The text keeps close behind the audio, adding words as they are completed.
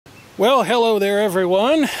Well, hello there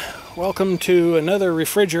everyone. Welcome to another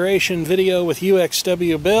refrigeration video with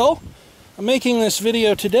UXW Bill. I'm making this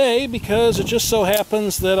video today because it just so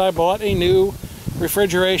happens that I bought a new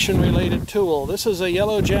refrigeration related tool. This is a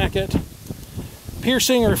Yellow Jacket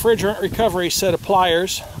piercing refrigerant recovery set of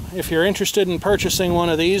pliers. If you're interested in purchasing one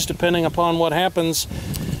of these, depending upon what happens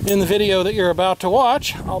in the video that you're about to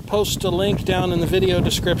watch, I'll post a link down in the video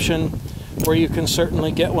description where you can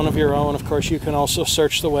certainly get one of your own. Of course, you can also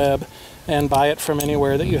search the web and buy it from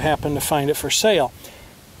anywhere that you happen to find it for sale.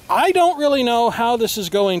 I don't really know how this is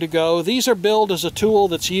going to go. These are billed as a tool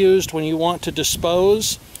that's used when you want to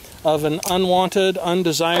dispose of an unwanted,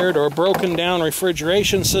 undesired, or broken down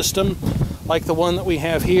refrigeration system like the one that we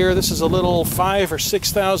have here. This is a little 5,000 or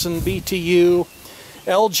 6,000 BTU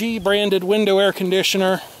LG branded window air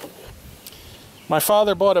conditioner. My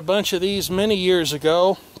father bought a bunch of these many years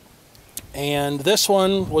ago, and this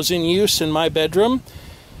one was in use in my bedroom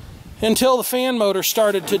until the fan motor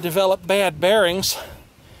started to develop bad bearings.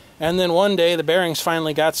 And then one day the bearings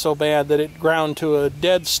finally got so bad that it ground to a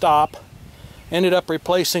dead stop. Ended up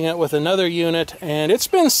replacing it with another unit, and it's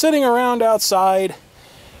been sitting around outside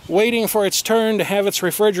waiting for its turn to have its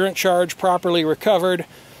refrigerant charge properly recovered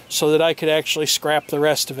so that I could actually scrap the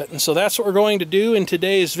rest of it. And so that's what we're going to do in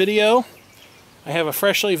today's video. I have a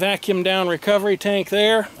freshly vacuumed down recovery tank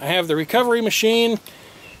there. I have the recovery machine,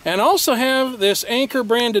 and also have this Anker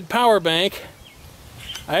branded power bank.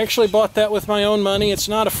 I actually bought that with my own money. It's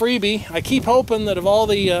not a freebie. I keep hoping that of all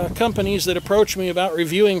the companies that approach me about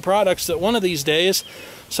reviewing products, that one of these days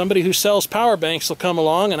somebody who sells power banks will come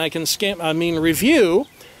along and I can review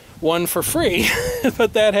one for free.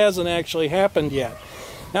 But that hasn't actually happened yet.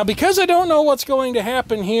 Now, because I don't know what's going to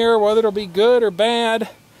happen here, whether it'll be good or bad,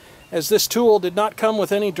 as this tool did not come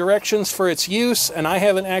with any directions for its use, and I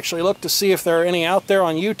haven't actually looked to see if there are any out there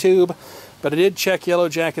on YouTube, but I did check Yellow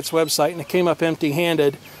Jacket's website and it came up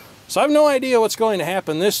empty-handed. So I have no idea what's going to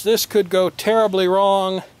happen. This could go terribly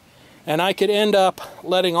wrong, and I could end up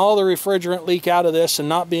letting all the refrigerant leak out of this and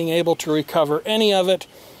not being able to recover any of it,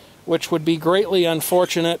 which would be greatly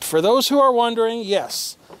unfortunate. For those who are wondering,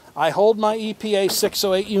 yes, I hold my EPA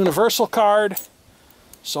 608 Universal card,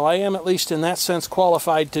 so I am at least in that sense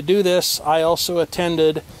qualified to do this. I also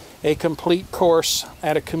attended a complete course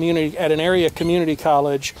at an area community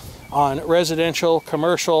college on residential,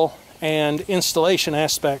 commercial, and installation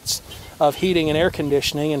aspects of heating and air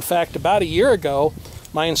conditioning. In fact, about a year ago,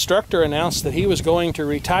 my instructor announced that he was going to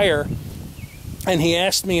retire, and he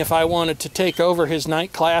asked me if I wanted to take over his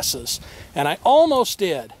night classes, and I almost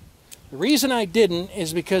did. The reason I didn't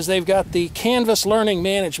is because they've got the Canvas learning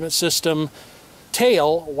management system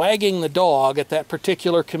tail wagging the dog at that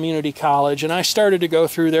particular community college, and I started to go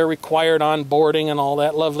through their required onboarding and all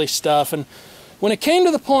that lovely stuff. And when it came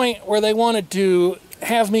to the point where they wanted to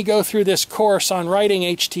have me go through this course on writing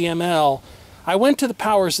HTML, I went to the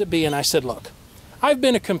powers that be and I said, look, I've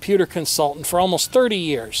been a computer consultant for almost 30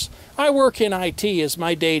 years. I work in IT as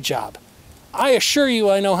my day job. I assure you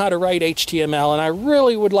I know how to write HTML, and I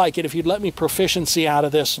really would like it if you'd let me proficiency out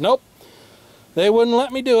of this. Nope. They wouldn't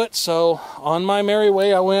let me do it, so on my merry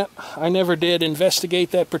way I went. I never did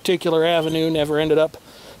investigate that particular avenue, never ended up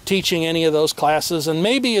teaching any of those classes, and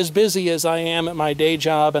maybe as busy as I am at my day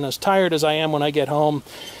job and as tired as I am when I get home,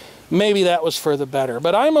 maybe that was for the better.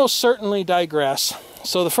 But I most certainly digress.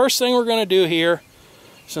 So the first thing we're going to do here,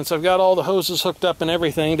 since I've got all the hoses hooked up and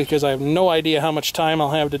everything, because I have no idea how much time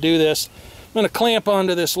I'll have to do this, I'm going to clamp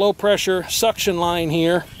onto this low pressure suction line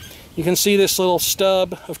here. You can see this little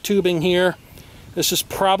stub of tubing here. This is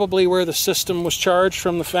probably where the system was charged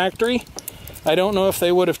from the factory. I don't know if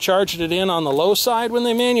they would have charged it in on the low side when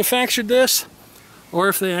they manufactured this, or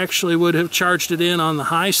if they actually would have charged it in on the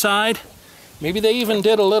high side. Maybe they even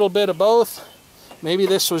did a little bit of both. Maybe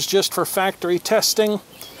this was just for factory testing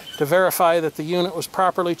to verify that the unit was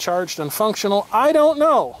properly charged and functional. I don't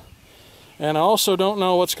know. And I also don't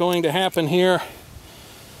know what's going to happen here.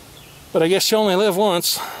 But I guess you only live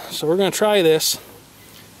once, so we're going to try this.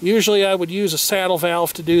 Usually I would use a saddle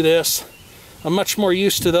valve to do this. I'm much more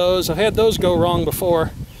used to those. I've had those go wrong before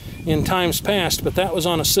in times past, but that was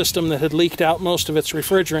on a system that had leaked out most of its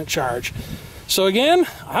refrigerant charge. So again,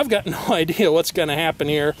 I've got no idea what's going to happen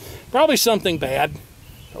here. Probably something bad,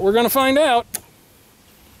 but we're going to find out.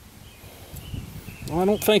 Well, I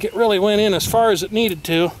don't think it really went in as far as it needed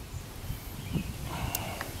to.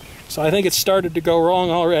 So I think it started to go wrong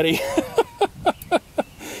already.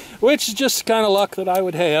 Which is just kind of luck that I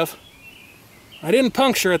would have. I didn't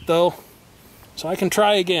puncture it though, so I can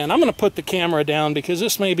try again. I'm going to put the camera down because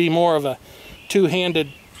this may be more of a two-handed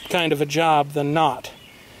kind of a job than not.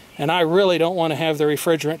 and I really don't want to have the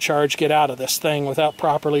refrigerant charge get out of this thing without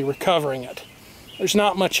properly recovering it. There's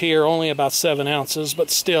not much here, only about 7 ounces,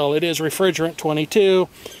 but still, it is refrigerant 22,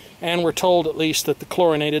 and we're told at least that the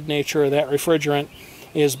chlorinated nature of that refrigerant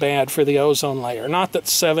is bad for the ozone layer. Not that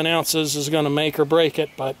 7 ounces is going to make or break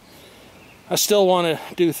it, but I still want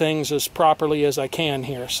to do things as properly as I can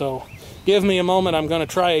here. So give me a moment, I'm going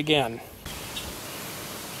to try again.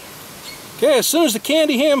 Okay, as soon as the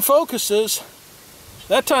Candyham focuses,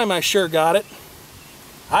 that time I sure got it.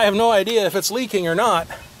 I have no idea if it's leaking or not,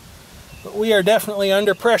 but we are definitely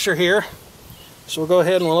under pressure here. So we'll go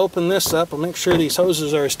ahead and we'll open this up. We'll make sure these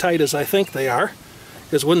hoses are as tight as I think they are,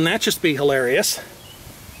 because wouldn't that just be hilarious?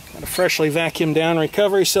 Got a freshly vacuumed down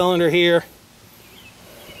recovery cylinder here.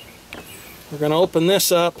 We're going to open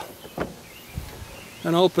this up,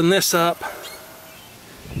 and open this up,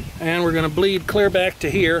 and we're going to bleed clear back to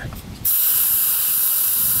here.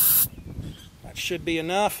 That should be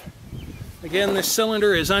enough. Again, this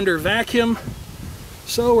cylinder is under vacuum,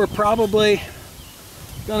 so we're probably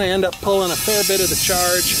going to end up pulling a fair bit of the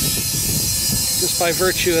charge just by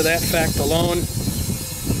virtue of that fact alone.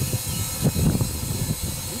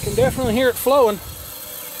 You can definitely hear it flowing.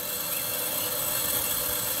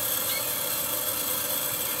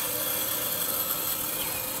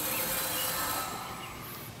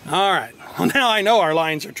 Alright, well now I know our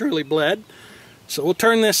lines are truly bled, so we'll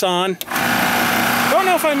turn this on. Don't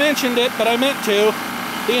know if I mentioned it, but I meant to.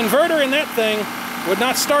 The inverter in that thing would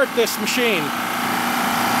not start this machine.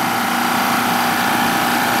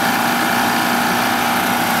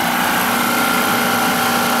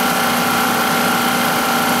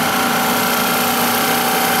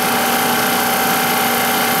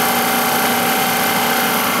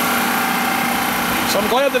 So I'm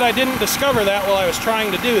glad that I didn't discover that while I was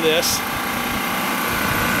trying to do this.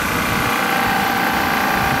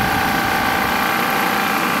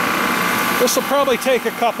 This will probably take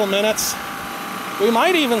a couple minutes. We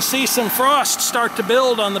might even see some frost start to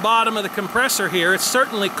build on the bottom of the compressor here. It's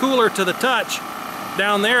certainly cooler to the touch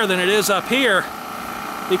down there than it is up here,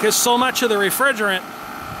 because so much of the refrigerant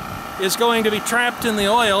is going to be trapped in the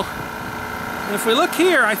oil. And if we look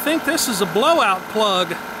here, I think this is a blowout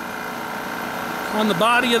plug on the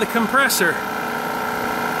body of the compressor,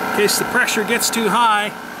 in case the pressure gets too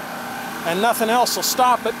high and nothing else will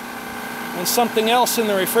stop it, and something else in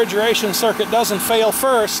the refrigeration circuit doesn't fail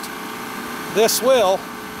first. This will.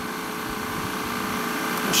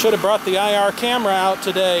 I should have brought the IR camera out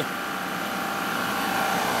today.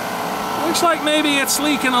 Looks like maybe it's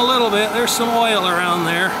leaking a little bit. There's some oil around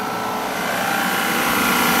there.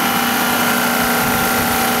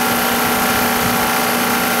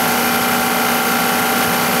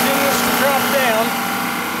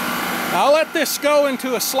 I'll let this go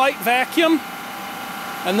into a slight vacuum,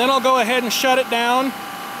 and then I'll go ahead and shut it down.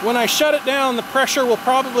 When I shut it down, the pressure will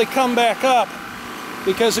probably come back up,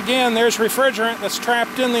 because again, there's refrigerant that's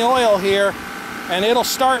trapped in the oil here, and it'll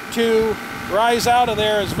start to rise out of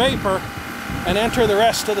there as vapor and enter the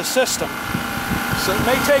rest of the system. So it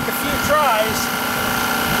may take a few tries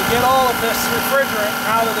to get all of this refrigerant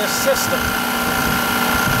out of this system.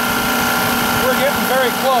 We're getting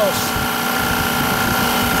very close.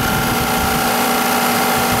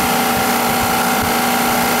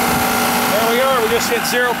 We just hit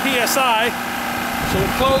 0 psi, so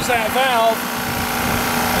we'll close that valve,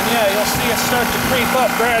 and yeah, you'll see it start to creep up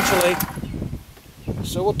gradually.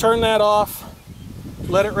 So we'll turn that off,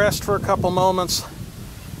 let it rest for a couple moments,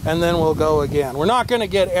 and then we'll go again. We're not going to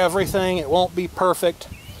get everything, it won't be perfect,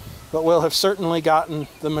 but we'll have certainly gotten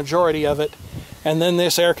the majority of it, and then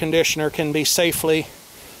this air conditioner can be safely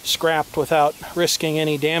scrapped without risking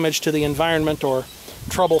any damage to the environment or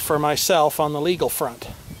trouble for myself on the legal front.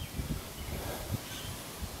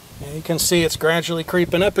 And you can see it's gradually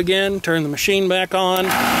creeping up again. Turn the machine back on.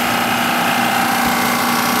 And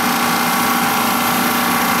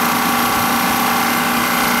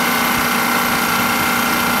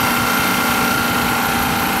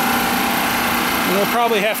we'll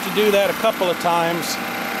probably have to do that a couple of times.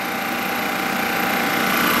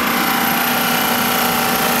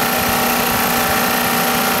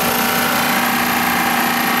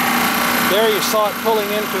 There you saw it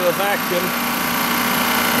pulling into a vacuum.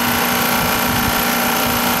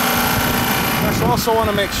 I also want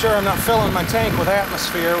to make sure I'm not filling my tank with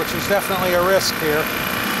atmosphere, which is definitely a risk here.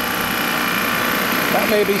 That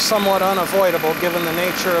may be somewhat unavoidable given the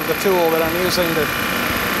nature of the tool that I'm using to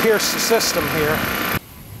pierce the system here.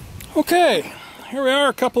 Okay, here we are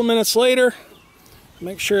a couple minutes later.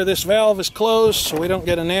 Make sure this valve is closed so we don't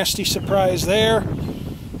get a nasty surprise there.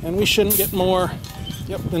 And we shouldn't get more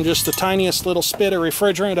than just the tiniest little spit of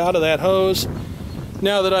refrigerant out of that hose.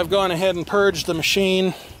 Now that I've gone ahead and purged the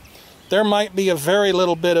machine, there might be a very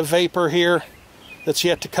little bit of vapor here that's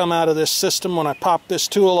yet to come out of this system when I pop this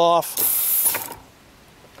tool off.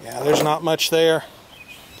 Yeah, there's not much there.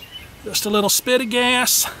 Just a little spit of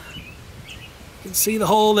gas. You can see the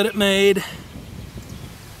hole that it made.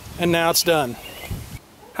 And now it's done.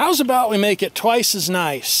 How's about we make it twice as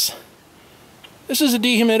nice? This is a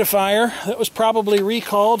dehumidifier that was probably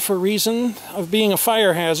recalled for reason of being a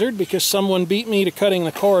fire hazard because someone beat me to cutting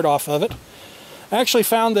the cord off of it. I actually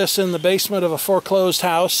found this in the basement of a foreclosed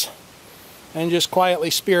house and just quietly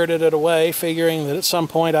spirited it away, figuring that at some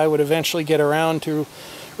point I would eventually get around to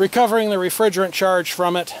recovering the refrigerant charge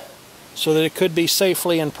from it so that it could be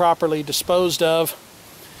safely and properly disposed of.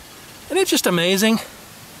 And it's just amazing.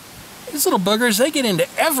 These little boogers, they get into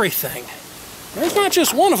everything. There's not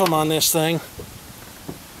just one of them on this thing.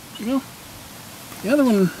 You know, the other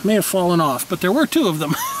one may have fallen off, but there were two of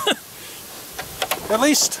them. At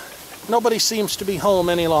least nobody seems to be home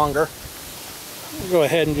any longer. I'll go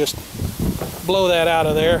ahead and just blow that out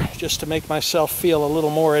of there just to make myself feel a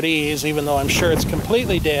little more at ease, even though I'm sure it's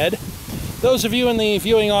completely dead. Those of you in the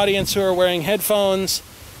viewing audience who are wearing headphones,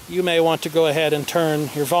 you may want to go ahead and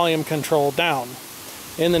turn your volume control down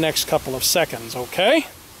in the next couple of seconds, okay?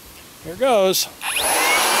 Here goes.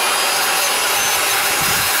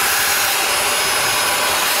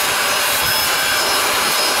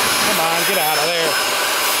 Come on, get out of there.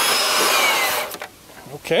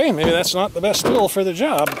 Okay, maybe that's not the best tool for the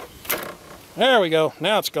job. There we go.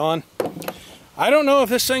 Now it's gone. I don't know if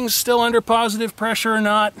this thing's still under positive pressure or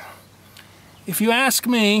not. If you ask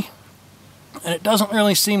me, and it doesn't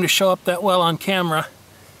really seem to show up that well on camera,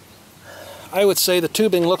 I would say the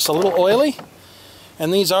tubing looks a little oily,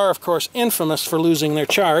 and these are, of course, infamous for losing their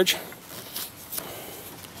charge.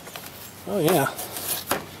 Oh yeah,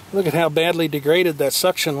 look at how badly degraded that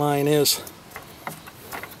suction line is.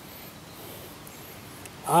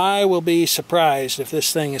 I will be surprised if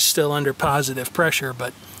this thing is still under positive pressure,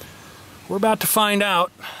 but we're about to find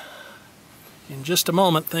out in just a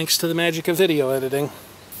moment, thanks to the magic of video editing.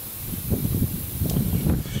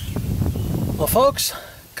 Well, folks,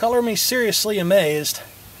 color me seriously amazed.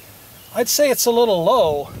 I'd say it's a little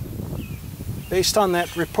low based on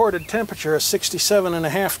that reported temperature of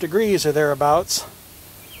 67.5 degrees or thereabouts,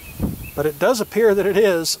 but it does appear that it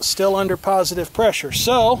is still under positive pressure.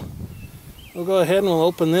 So we'll go ahead and we'll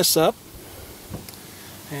open this up,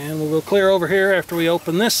 and we'll go clear over here after we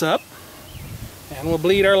open this up, and we'll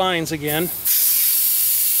bleed our lines again.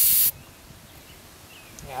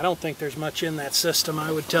 Yeah, I don't think there's much in that system.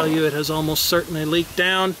 I would tell you it has almost certainly leaked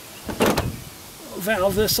down.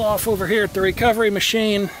 Valve this off over here at the recovery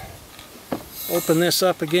machine. Open this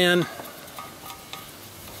up again.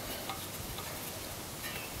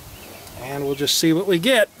 And we'll just see what we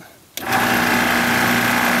get.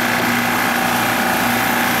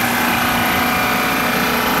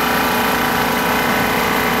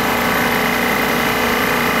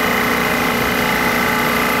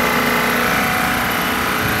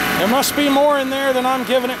 There must be more in there than I'm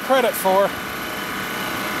giving it credit for.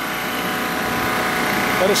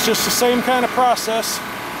 But it's just the same kind of process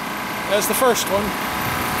as the first one.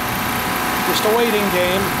 Just a waiting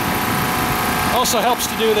game. Also helps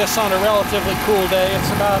to do this on a relatively cool day.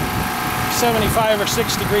 It's about 75 or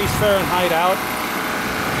 6 degrees Fahrenheit out.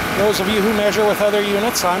 Those of you who measure with other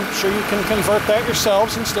units, I'm sure you can convert that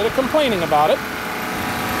yourselves instead of complaining about it.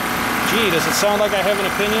 Gee, does it sound like I have an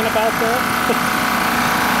opinion about that?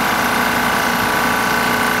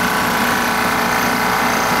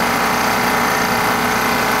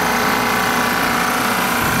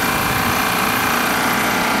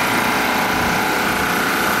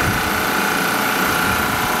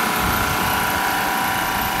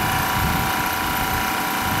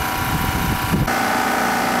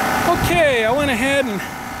 Okay, I went ahead and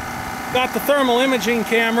got the thermal imaging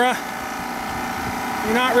camera.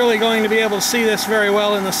 You're not really going to be able to see this very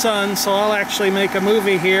well in the sun, so I'll actually make a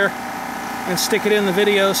movie here and stick it in the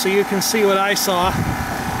video so you can see what I saw.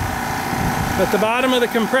 But the bottom of the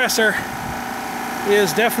compressor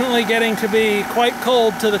is definitely getting to be quite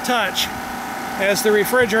cold to the touch as the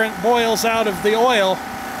refrigerant boils out of the oil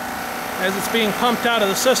as it's being pumped out of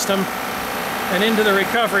the system and into the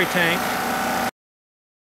recovery tank.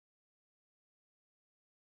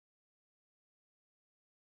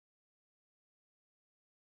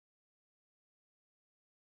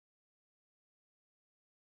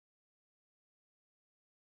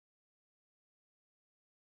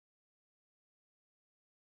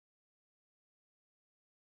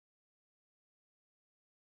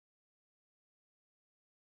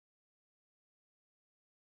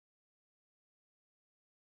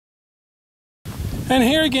 And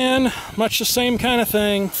here again, much the same kind of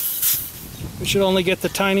thing. We should only get the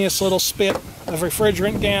tiniest little spit of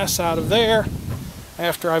refrigerant gas out of there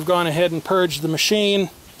after I've gone ahead and purged the machine,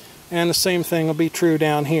 and the same thing will be true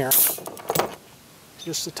down here.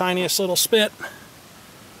 Just the tiniest little spit.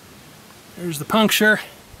 There's the puncture,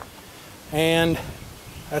 and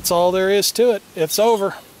that's all there is to it. It's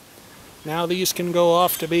over. Now these can go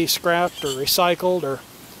off to be scrapped or recycled or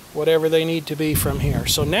whatever they need to be from here.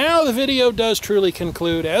 So now the video does truly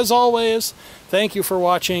conclude. As always, thank you for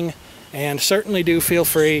watching, and certainly do feel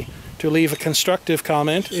free to leave a constructive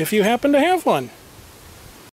comment if you happen to have one.